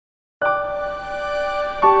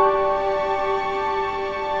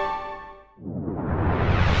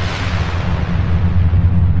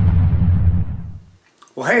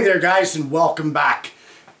Well, hey there guys, and welcome back.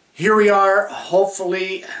 Here we are.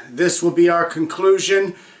 Hopefully this will be our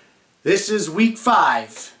conclusion. This is week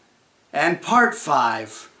 5 and part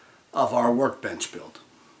 5 of our workbench build.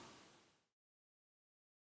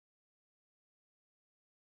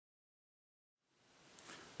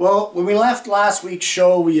 Well, when we left last week's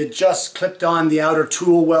show, we had just clipped on the outer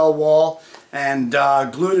tool well wall and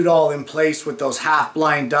glued it all in place with those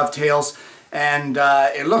half-blind dovetails. And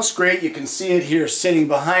it looks great. You can see it here sitting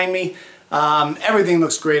behind me. Everything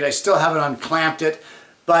looks great. I still haven't unclamped it.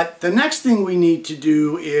 But the next thing we need to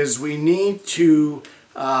do is we need to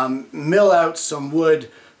mill out some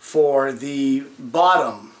wood for the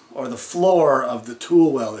bottom or the floor of the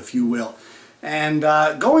tool well, if you will. And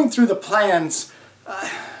going through the plans,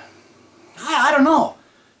 I don't know.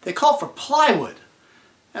 They call for plywood.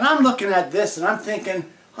 And I'm looking at this and I'm thinking,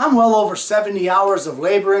 I'm well over 70 hours of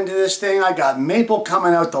labor into this thing. I got maple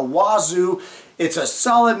coming out the wazoo. It's a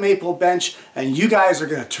solid maple bench, and you guys are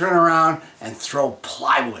going to turn around and throw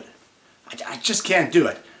plywood. I just can't do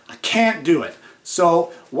it. I can't do it.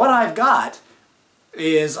 So what I've got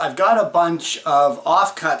is I've got a bunch of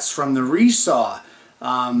offcuts from the resaw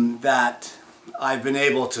that I've been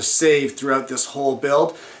able to save throughout this whole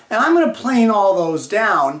build. And I'm going to plane all those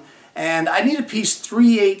down, and I need a piece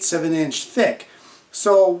 3/8 of an inch thick.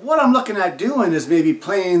 So what I'm looking at doing is maybe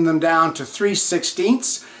planing them down to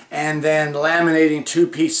 3/16 and then laminating 2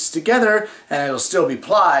 pieces together, and it'll still be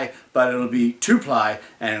ply, but it'll be 2-ply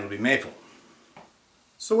and it'll be maple.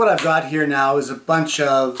 So what I've got here now is a bunch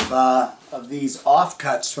of these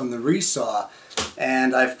offcuts from the resaw,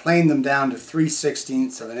 and I've planed them down to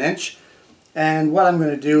 3/16 of an inch. And what I'm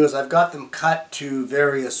going to do is I've got them cut to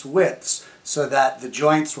various widths so that the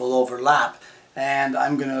joints will overlap. And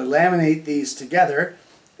I'm going to laminate these together,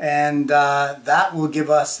 and that will give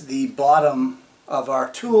us the bottom of our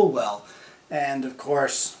tool well. And of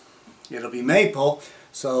course it'll be maple,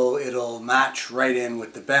 so it'll match right in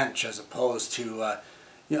with the bench, as opposed to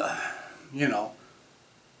you know,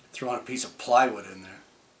 throwing a piece of plywood in there.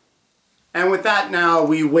 And with that, now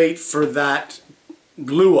we wait for that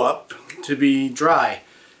glue up to be dry,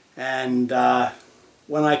 and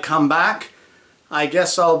when I come back, I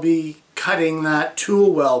guess I'll be cutting that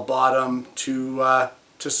tool well bottom to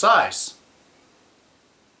size.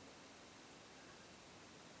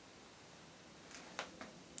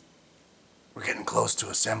 We're getting close to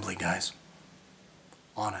assembly, guys.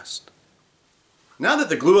 Honest. Now that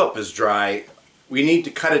the glue up is dry, we need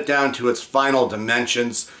to cut it down to its final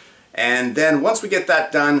dimensions, and then once we get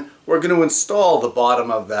that done, we're going to install the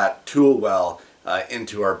bottom of that tool well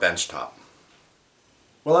into our bench top.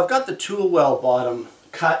 Well, I've got the tool well bottom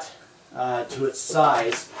cut to its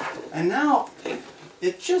size, and now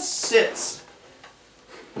it just sits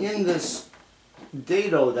in this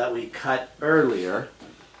dado that we cut earlier,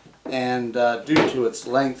 and due to its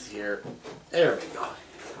length here, there we go.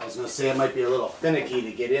 I was going to say it might be a little finicky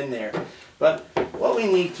to get in there, but what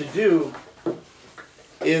we need to do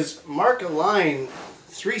is mark a line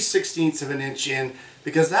 3/16 of an inch in,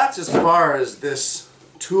 because that's as far as this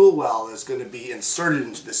tool well is going to be inserted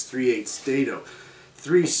into this 3/8 dado.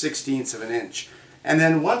 3/16 of an inch. And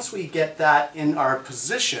then once we get that in our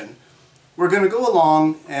position, we're going to go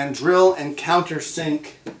along and drill and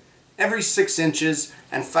countersink every 6 inches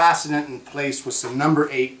and fasten it in place with some number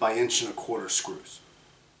 8 by 1¼ inch screws.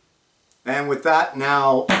 And with that,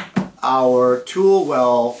 now our tool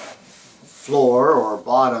well floor or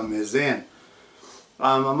bottom is in.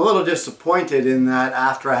 I'm a little disappointed in that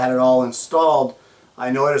after I had it all installed, I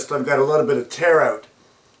noticed I've got a little bit of tear out.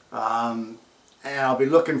 And I'll be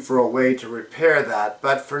looking for a way to repair that,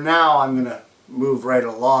 but for now I'm going to move right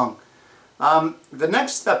along. The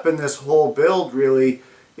next step in this whole build really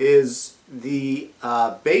is the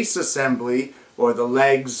base assembly, or the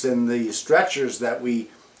legs and the stretchers that we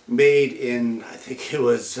made in, I think it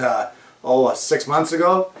was 6 months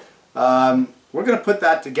ago. We're going to put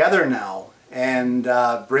that together now and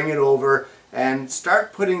bring it over and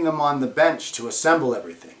start putting them on the bench to assemble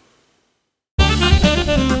everything.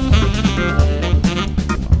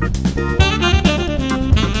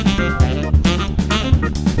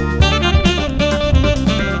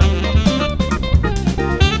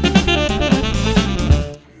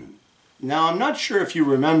 Now, I'm not sure if you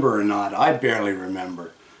remember or not, I barely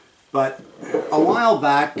remember, but a while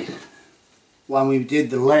back when we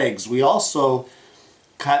did the legs, we also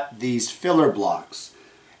cut these filler blocks.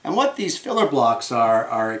 And what these filler blocks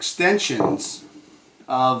are extensions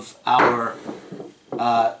of our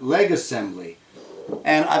leg assembly.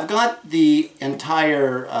 And I've got the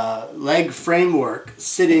entire leg framework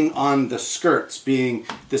sitting on the skirts, being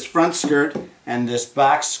this front skirt and this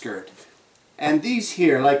back skirt. And these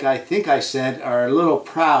here, like I think I said, are a little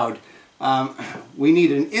proud. We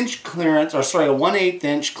need an inch clearance, or sorry, a 1/8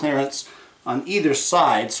 inch clearance on either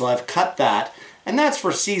side, so I've cut that. And that's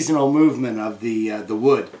for seasonal movement of the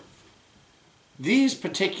wood. These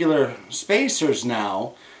particular spacers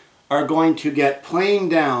now are going to get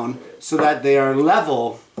planed down so that they are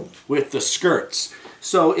level with the skirts.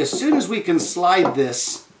 So as soon as we can slide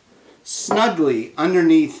this snugly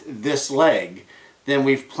underneath this leg, then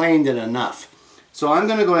we've planed it enough. So I'm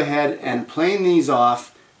going to go ahead and plane these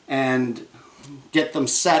off and get them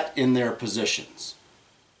set in their positions.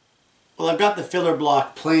 Well, I've got the filler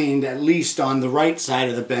block planed at least on the right side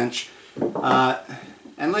of the bench.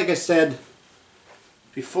 And like I said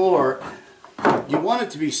before, you want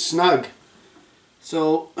it to be snug.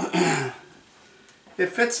 So it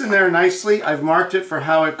fits in there nicely. I've marked it for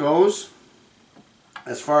how it goes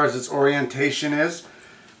as far as its orientation is.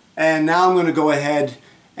 And now I'm going to go ahead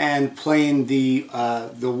and plane the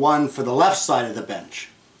one for the left side of the bench.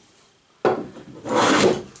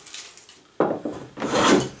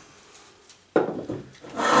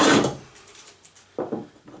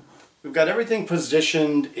 We've got everything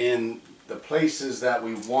positioned in the places that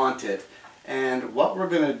we want it, and what we're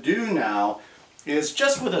going to do now is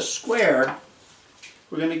just with a square,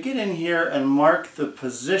 we're going to get in here and mark the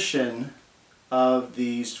position of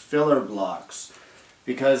these filler blocks,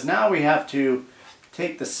 because now we have to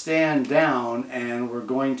take the stand down and we're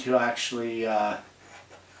going to actually we're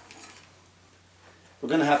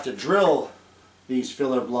going to have to drill these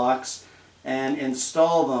filler blocks and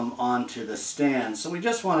install them onto the stand. So we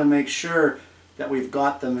just want to make sure that we've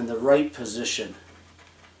got them in the right position.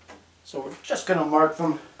 So we're just going to mark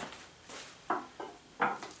them,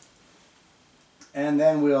 and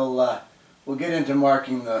then we'll get into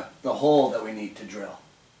marking the hole that we need to drill.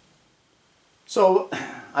 So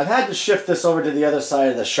I've had to shift this over to the other side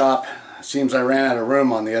of the shop. It seems I ran out of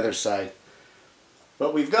room on the other side.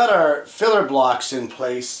 But we've got our filler blocks in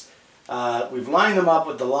place. We've lined them up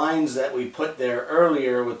with the lines that we put there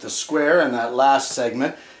earlier with the square in that last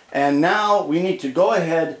segment. And now we need to go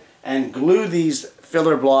ahead and glue these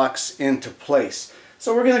filler blocks into place.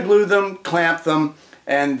 So we're going to glue them, clamp them,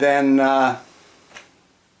 and then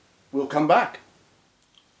we'll come back.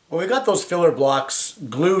 Well, we got those filler blocks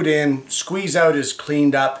glued in, squeeze out is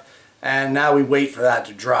cleaned up, and now we wait for that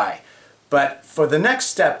to dry. But for the next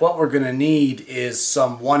step, what we're going to need is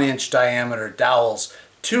some 1-inch diameter dowels,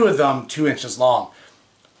 2 of them 2 inches long.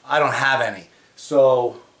 I don't have any,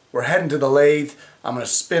 so we're heading to the lathe. I'm going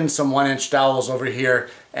to spin some 1-inch dowels over here,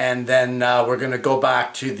 and then we're going to go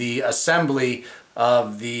back to the assembly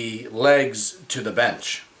of the legs to the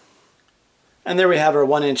bench. And there we have our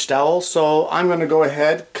 1-inch dowel. So I'm going to go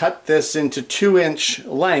ahead, cut this into 2-inch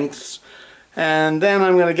lengths, and then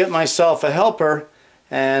I'm going to get myself a helper,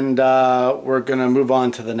 and we're going to move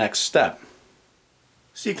on to the next step.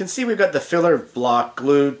 So you can see we've got the filler block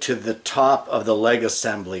glued to the top of the leg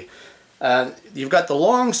assembly. You've got the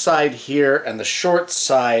long side here and the short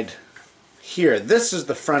side here. This is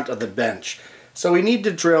the front of the bench. So we need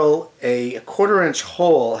to drill a 1/4-inch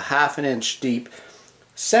hole, 1/2 an inch deep,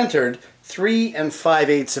 centered 3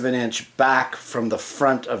 5/8 of an inch back from the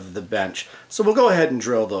front of the bench. So we'll go ahead and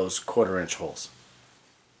drill those 1/4-inch holes.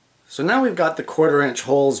 So now we've got the 1/4-inch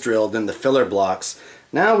holes drilled in the filler blocks.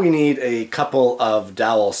 Now we need a couple of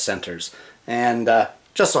dowel centers, and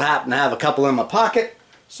just so happen to have a couple in my pocket,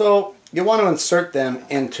 so you want to insert them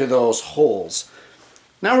into those holes.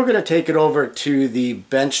 Now we're going to take it over to the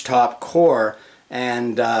benchtop core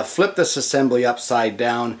and flip this assembly upside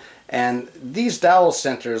down, and these dowel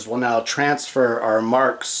centers will now transfer our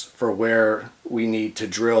marks for where we need to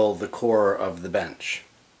drill the core of the bench.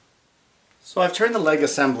 So I've turned the leg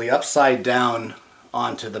assembly upside down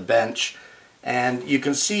onto the bench, and you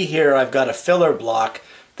can see here I've got a filler block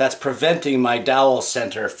that's preventing my dowel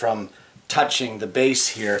center from touching the base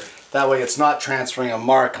here. That way it's not transferring a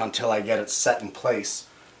mark until I get it set in place.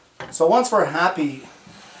 So once we're happy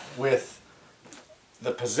with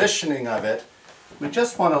the positioning of it, we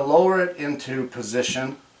just want to lower it into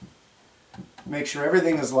position, make sure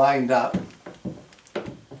everything is lined up,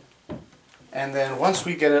 and then once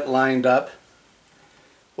we get it lined up,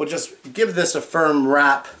 we'll just give this a firm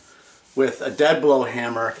wrap with a dead blow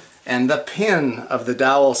hammer, and the pin of the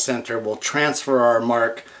dowel center will transfer our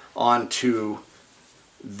mark onto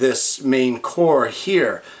this main core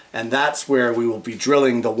here, and that's where we will be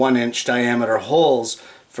drilling the 1-inch diameter holes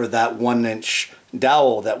for that 1-inch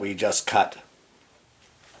dowel that we just cut.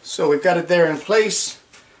 So we've got it there in place,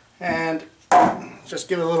 and just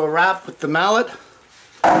give it a little wrap with the mallet.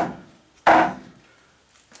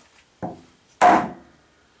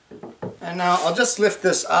 And now I'll just lift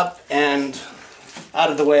this up and out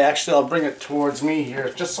of the way. Actually, I'll bring it towards me here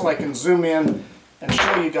just so I can zoom in and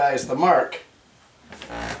show you guys the mark.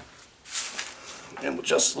 And we'll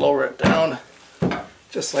just lower it down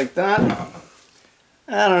just like that.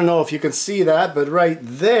 I don't know if you can see that, but right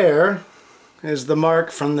there is the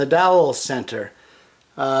mark from the dowel center.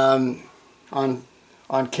 On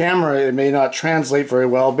camera it may not translate very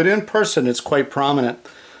well, but in person it's quite prominent.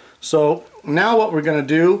 So now what we're going to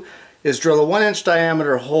do is drill a 1-inch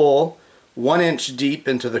diameter hole 1 inch deep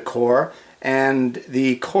into the core, and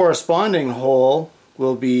the corresponding hole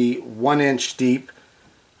will be 1 inch deep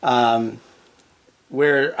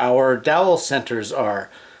where our dowel centers are.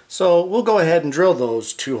 So we'll go ahead and drill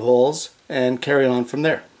those 2 holes and carry on from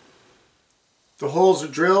there. The holes are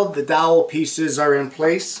drilled, the dowel pieces are in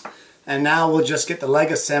place, and now we'll just get the leg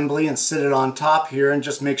assembly and sit it on top here and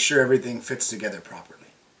just make sure everything fits together properly.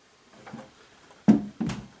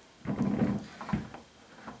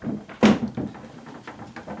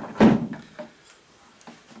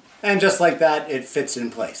 And just like that, it fits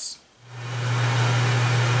in place.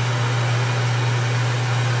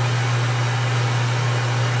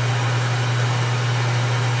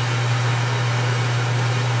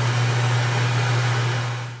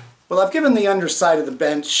 Well, I've given the underside of the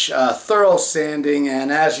bench thorough sanding,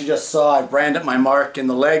 and as you just saw, I branded my mark in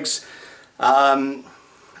the legs. I'm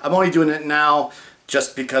only doing it now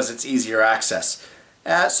just because it's easier access.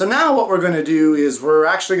 So now what we're going to do is we're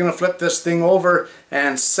actually going to flip this thing over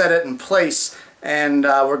and set it in place, and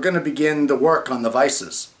we're going to begin the work on the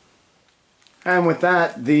vices. And with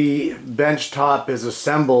that, the bench top is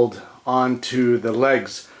assembled onto the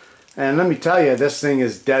legs. And let me tell you, this thing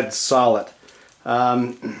is dead solid.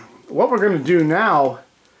 What we're going to do now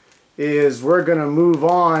is we're going to move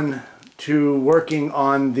on to working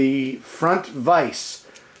on the front vise,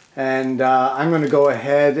 and I'm going to go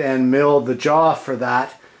ahead and mill the jaw for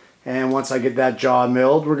that, and once I get that jaw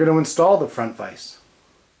milled, we're going to install the front vise.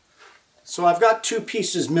 So I've got 2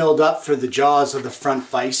 pieces milled up for the jaws of the front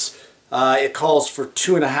vise. It calls for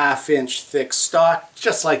 2.5-inch thick stock,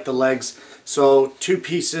 just like the legs. So 2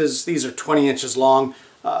 pieces, these are 20 inches long.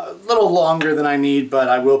 A little longer than I need, but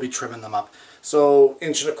I will be trimming them up. So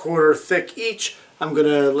 1.25 inches thick each. I'm going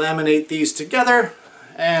to laminate these together,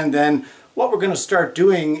 and then what we're going to start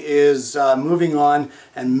doing is moving on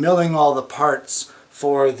and milling all the parts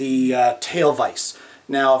for the tail vise.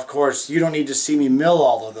 Now, of course, you don't need to see me mill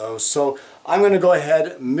all of those, so I'm going to go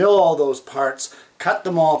ahead, mill all those parts, cut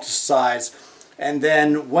them all to size, and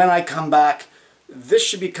then when I come back, this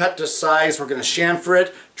should be cut to size. We're going to chamfer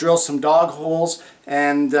it, drill some dog holes,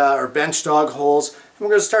 and or bench dog holes, and we're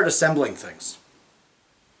going to start assembling things.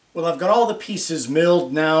 Well, I've got all the pieces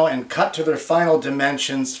milled now and cut to their final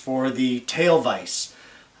dimensions for the tail vise.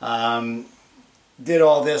 Did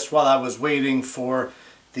all this while I was waiting for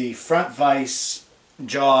the front vise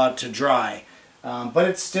jaw to dry. But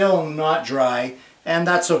it's still not dry, and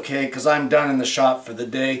that's okay because I'm done in the shop for the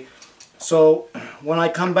day. So when I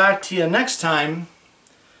come back to you next time,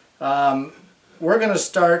 we're going to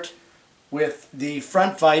start with the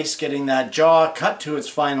front vise, getting that jaw cut to its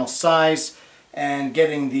final size and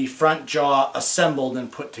getting the front jaw assembled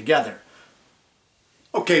and put together.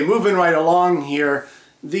 Okay, moving right along here,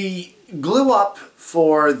 the glue up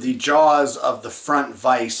for the jaws of the front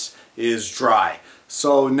vise is dry.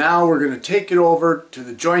 So now we're going to take it over to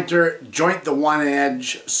the jointer, joint the one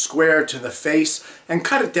edge square to the face, and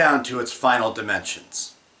cut it down to its final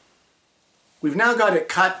dimensions. We've now got it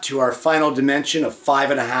cut to our final dimension of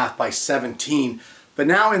 5.5 by 17, but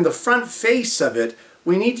now in the front face of it,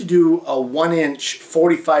 we need to do a 1-inch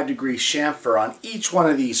 45-degree chamfer on each one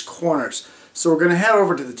of these corners. So we're going to head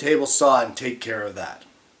over to the table saw and take care of that.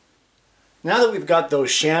 Now that we've got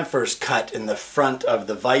those chamfers cut in the front of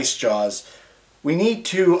the vise jaws, we need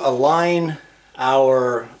to align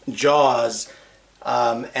our jaws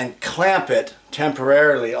and clamp it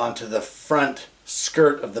temporarily onto the front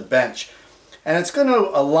skirt of the bench. And it's going to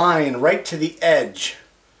align right to the edge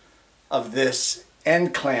of this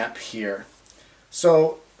end clamp here.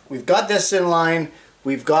 So we've got this in line,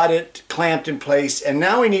 we've got it clamped in place, and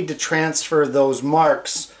now we need to transfer those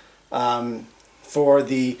marks for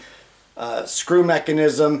the screw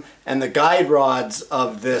mechanism and the guide rods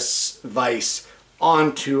of this vise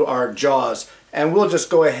onto our jaws. And we'll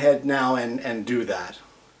just go ahead now and do that.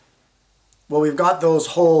 Well, we've got those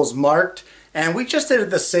holes marked, and we just did it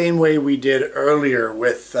the same way we did earlier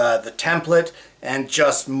with the template and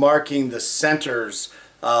just marking the centers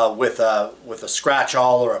with a scratch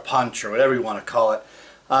awl or a punch or whatever you want to call it.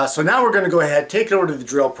 So now we're going to go ahead, take it over to the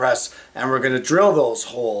drill press, and we're going to drill those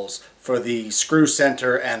holes for the screw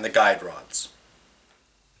center and the guide rods.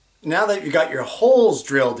 Now that you got your holes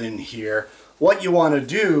drilled in here, what you want to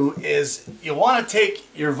do is you want to take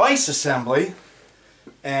your vise assembly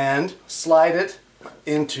and slide it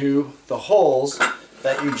into the holes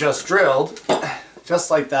that you just drilled,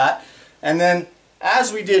 just like that. And then,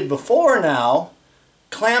 as we did before now,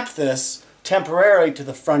 clamp this temporarily to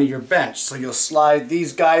the front of your bench. So you'll slide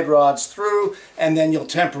these guide rods through, and then you'll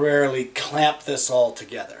temporarily clamp this all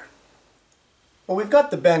together. Well, we've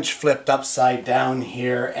got the bench flipped upside down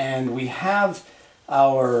here, and we have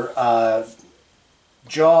our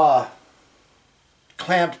jaw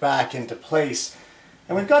clamped back into place,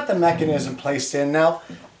 and we've got the mechanism placed in. Now,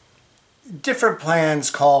 different plans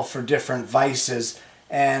call for different vices,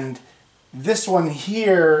 and this one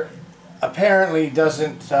here apparently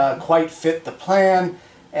doesn't quite fit the plan,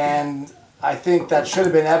 and I think that should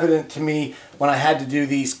have been evident to me when I had to do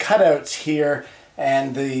these cutouts here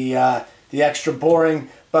and the extra boring.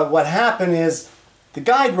 But what happened is the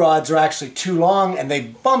guide rods are actually too long and they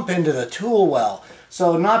bump into the tool well.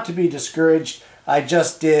 So not to be discouraged, I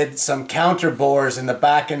just did some counter bores in the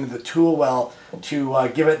back end of the tool well to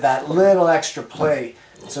give it that little extra play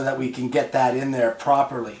so that we can get that in there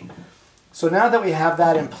properly. So now that we have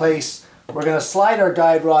that in place, we're going to slide our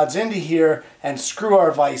guide rods into here and screw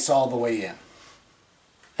our vise all the way in.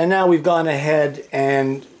 And now we've gone ahead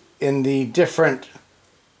and in the different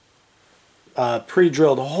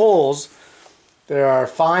pre-drilled holes, there are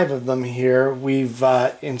 5 of them here. We've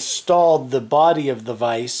installed the body of the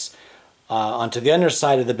vise onto the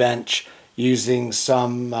underside of the bench using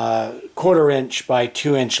some 1/4 inch by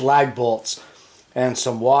 2 inch lag bolts and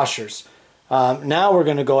some washers. Now we're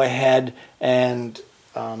going to go ahead and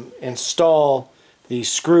install the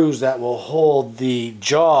screws that will hold the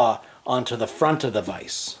jaw onto the front of the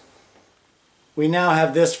vise. We now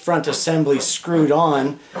have this front assembly screwed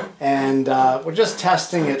on, and we're just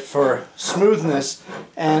testing it for smoothness,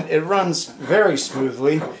 and it runs very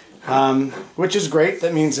smoothly, which is great.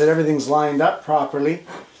 That means that everything's lined up properly,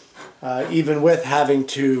 even with having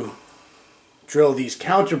to drill these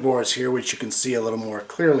counter bores here, which you can see a little more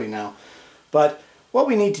clearly now. But what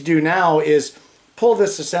we need to do now is pull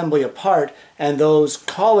this assembly apart, and those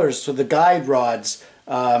collars for the guide rods,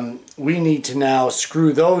 we need to now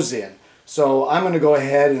screw those in. So I'm going to go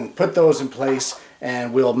ahead and put those in place,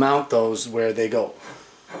 and we'll mount those where they go.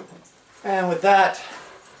 And with that,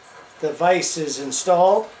 the vise is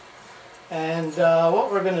installed, and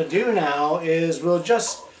what we're going to do now is we'll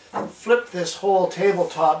just flip this whole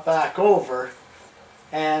tabletop back over,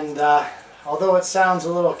 and although it sounds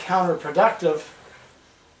a little counterproductive,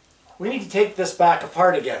 we need to take this back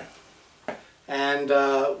apart again. And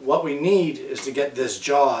what we need is to get this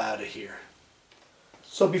jaw out of here.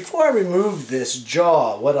 So before I remove this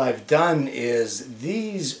jaw, what I've done is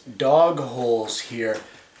these dog holes here,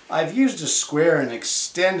 I've used a square and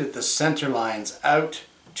extended the center lines out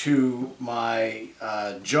to my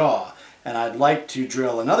jaw. And I'd like to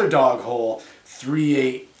drill another dog hole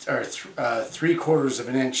 3/4 of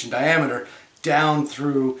an inch in diameter down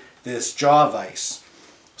through this jaw vise.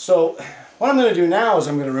 So what I'm going to do now is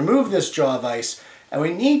I'm going to remove this jaw vise, and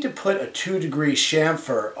we need to put a 2-degree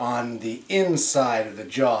chamfer on the inside of the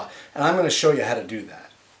jaw, and I'm going to show you how to do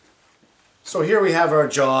that. So here we have our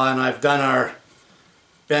jaw, and I've done our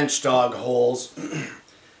bench dog holes.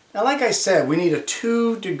 Now, like I said, we need a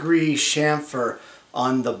 2-degree chamfer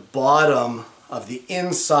on the bottom of the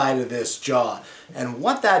inside of this jaw. And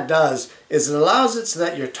what that does is it allows it so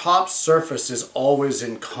that your top surface is always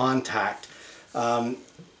in contact.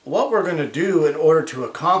 What we're going to do in order to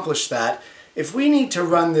accomplish that, if we need to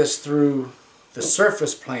run this through the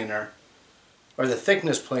surface planer, or the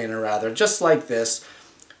thickness planer rather, just like this,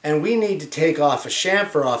 and we need to take off a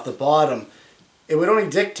chamfer off the bottom, it would only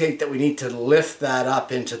dictate that we need to lift that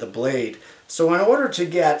up into the blade. So in order to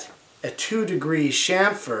get a 2-degree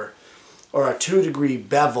chamfer, or a 2-degree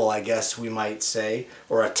bevel, I guess we might say,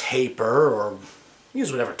 or a taper, or use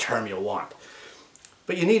whatever term you want.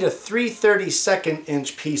 But you need a 3/32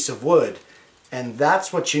 inch piece of wood, and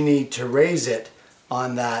that's what you need to raise it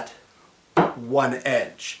on that one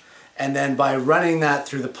edge. And then by running that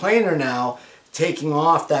through the planer now, taking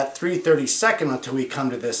off that 3/32 until we come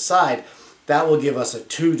to this side, that will give us a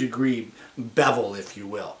 2-degree bevel, if you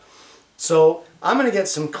will. So I'm going to get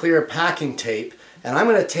some clear packing tape, and I'm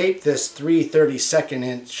going to tape this 3/32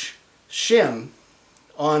 inch shim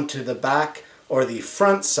onto the back, or the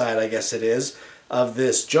front side I guess it is, of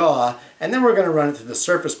this jaw, and then we're going to run it through the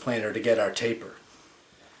surface planer to get our taper.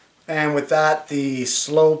 And with that, the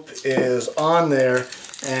slope is on there,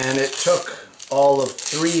 and it took all of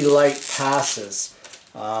 3 light passes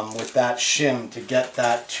with that shim to get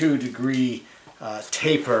that 2-degree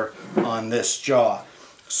taper on this jaw.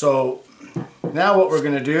 So now what we're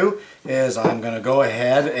going to do is I'm going to go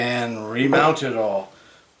ahead and remount it all.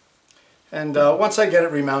 And once I get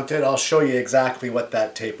it remounted, I'll show you exactly what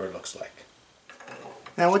that taper looks like.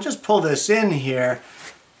 Now we'll just pull this in here,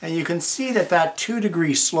 and you can see that that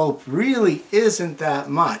 2-degree slope really isn't that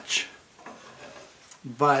much.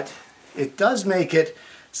 But it does make it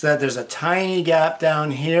so that there's a tiny gap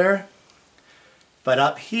down here, but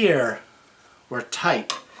up here we're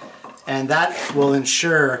tight. And that will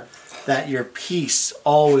ensure that your piece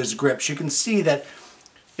always grips. You can see that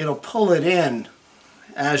it'll pull it in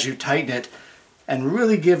as you tighten it and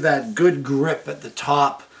really give that good grip at the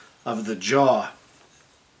top of the jaw.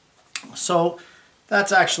 So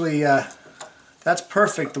that's actually that's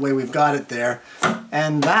perfect the way we've got it there.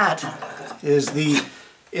 And that is the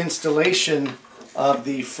installation of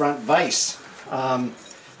the front vise.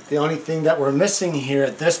 The only thing that we're missing here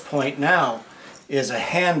at this point now is a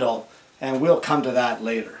handle, and we'll come to that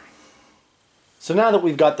later. So now that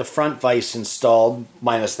we've got the front vise installed,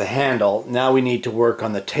 minus the handle, now we need to work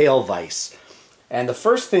on the tail vise. And the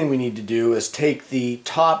first thing we need to do is take the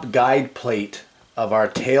top guide plate of our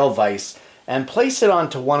tail vise and place it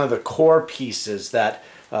onto one of the core pieces that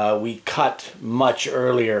we cut much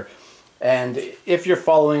earlier. And if you're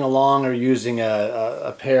following along or using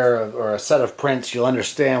a pair of, or a set of prints, you'll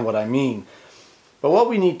understand what I mean. But what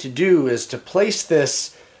we need to do is to place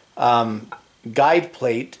this guide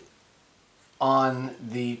plate on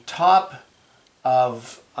the top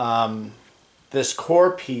of this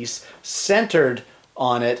core piece, centered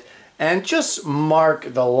on it, and just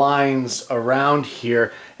mark the lines around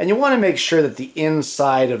here. And you want to make sure that the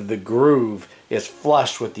inside of the groove is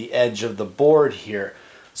flush with the edge of the board here.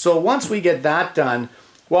 So once we get that done,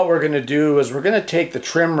 what we're going to do is we're going to take the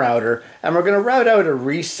trim router and we're going to route out a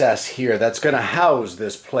recess here that's going to house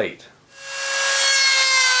this plate.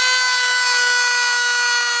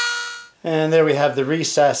 And there we have the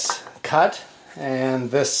recess cut,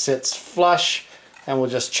 and this sits flush, and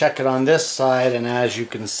we'll just check it on this side, and as you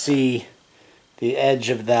can see, the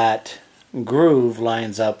edge of that groove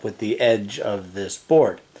lines up with the edge of this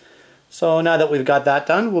board. So now that we've got that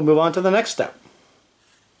done, we'll move on to the next step.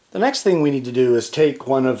 The next thing we need to do is take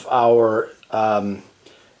one of our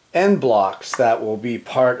end blocks that will be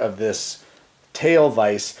part of this tail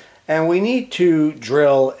vise, and we need to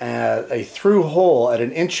drill a through hole at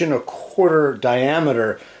 1 1/4 inch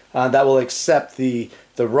diameter that will accept the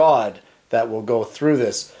rod that will go through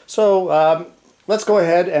this. So let's go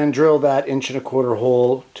ahead and drill that 1 1/4 inch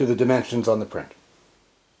hole to the dimensions on the print.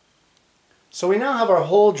 So we now have our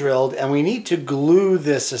hole drilled, and we need to glue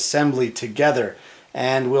this assembly together.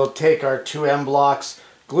 And we'll take our 2 end blocks,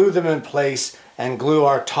 glue them in place, and glue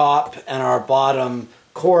our top and our bottom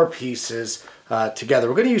core pieces together.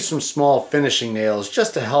 We're going to use some small finishing nails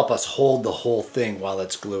just to help us hold the whole thing while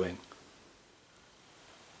it's gluing.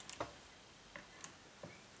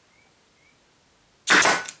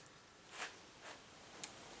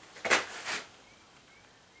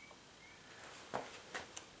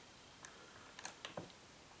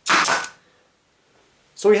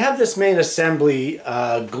 So we have this main assembly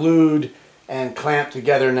glued and clamped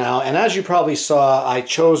together now, and as you probably saw, I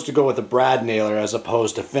chose to go with a brad nailer as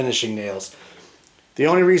opposed to finishing nails. The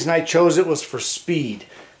only reason I chose it was for speed.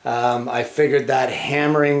 I figured that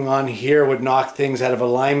hammering on here would knock things out of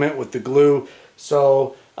alignment with the glue,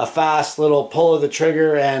 so a fast little pull of the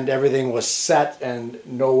trigger and everything was set and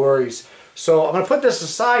no worries. So I'm going to put this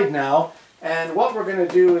aside now, and what we're going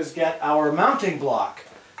to do is get our mounting block.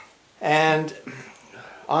 And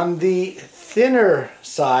on the thinner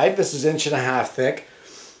side, this is 1.5 inch thick,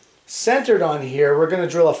 centered on here, we're going to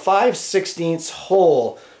drill a 5/16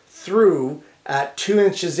 hole through at 2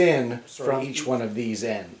 inches in from each one of these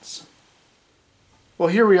ends. Well,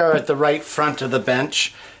 here we are at the right front of the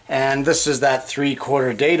bench, and this is that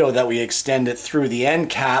 3/4 dado that we extended through the end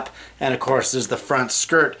cap, and of course is the front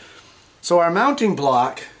skirt. So our mounting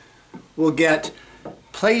block will get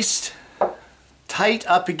placed tight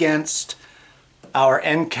up against our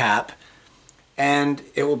end cap, and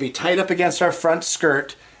it will be tight up against our front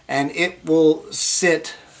skirt, and it will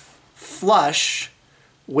sit flush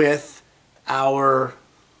with our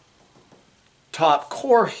top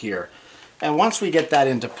core here. And once we get that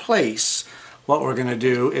into place, what we're going to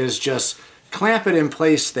do is just clamp it in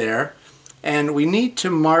place there, and we need to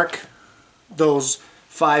mark those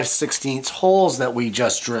 5/16 holes that we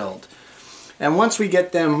just drilled. And once we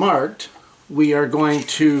get them marked, we are going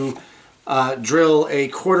to drill a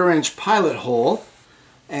 1/4 inch pilot hole,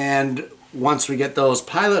 and once we get those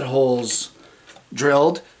pilot holes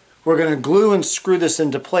drilled, we're going to glue and screw this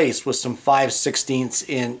into place with some 5/16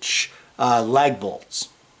 inch lag bolts.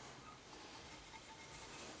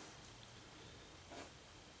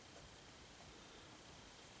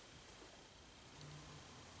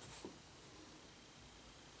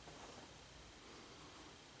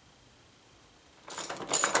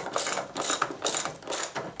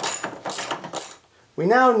 We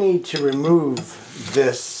now need to remove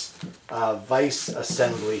this vise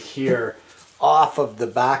assembly here off of the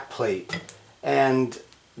back plate. And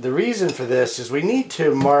the reason for this is we need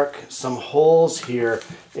to mark some holes here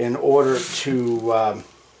in order to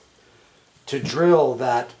drill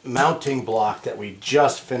that mounting block that we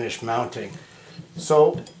just finished mounting.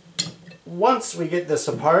 So once we get this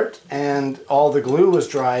apart and all the glue is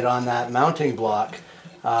dried on that mounting block,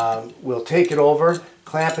 we'll take it over,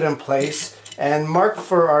 clamp it in place, and mark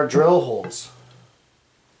for our drill holes.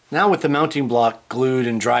 Now with the mounting block glued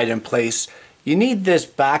and dried in place, you need this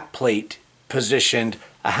back plate positioned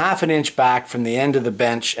a 1/2 inch back from the end of the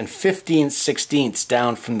bench and 15/16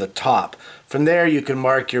 down from the top. From there you can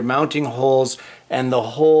mark your mounting holes and the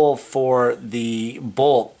hole for the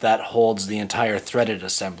bolt that holds the entire threaded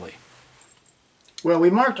assembly. Well,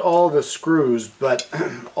 we marked all the screws, but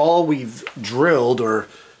all we've drilled or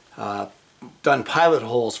done pilot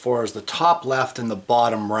holes for is the top left and the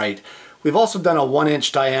bottom right. We've also done a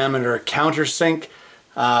 1-inch diameter countersink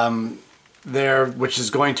there, which is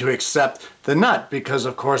going to accept the nut because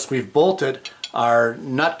of course we've bolted our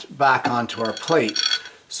nut back onto our plate.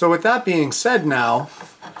 So with that being said, now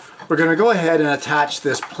we're going to go ahead and attach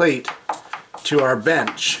this plate to our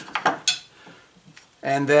bench.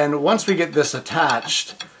 And then once we get this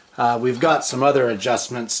attached, we've got some other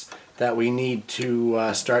adjustments that we need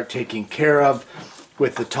to start taking care of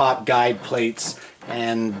with the top guide plates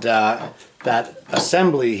and that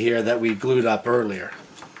assembly here that we glued up earlier.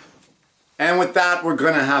 And with that, we're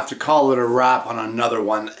going to have to call it a wrap on another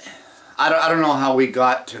one. I don't know how we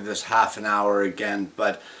got to this 1/2 hour again,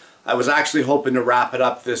 but I was actually hoping to wrap it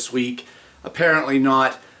up this week. Apparently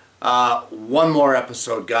not. One more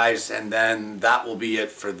episode, guys, and then that will be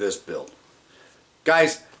it for this build.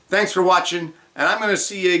 Guys, thanks for watching, and I'm going to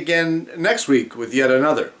see you again next week with yet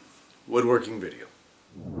another woodworking video.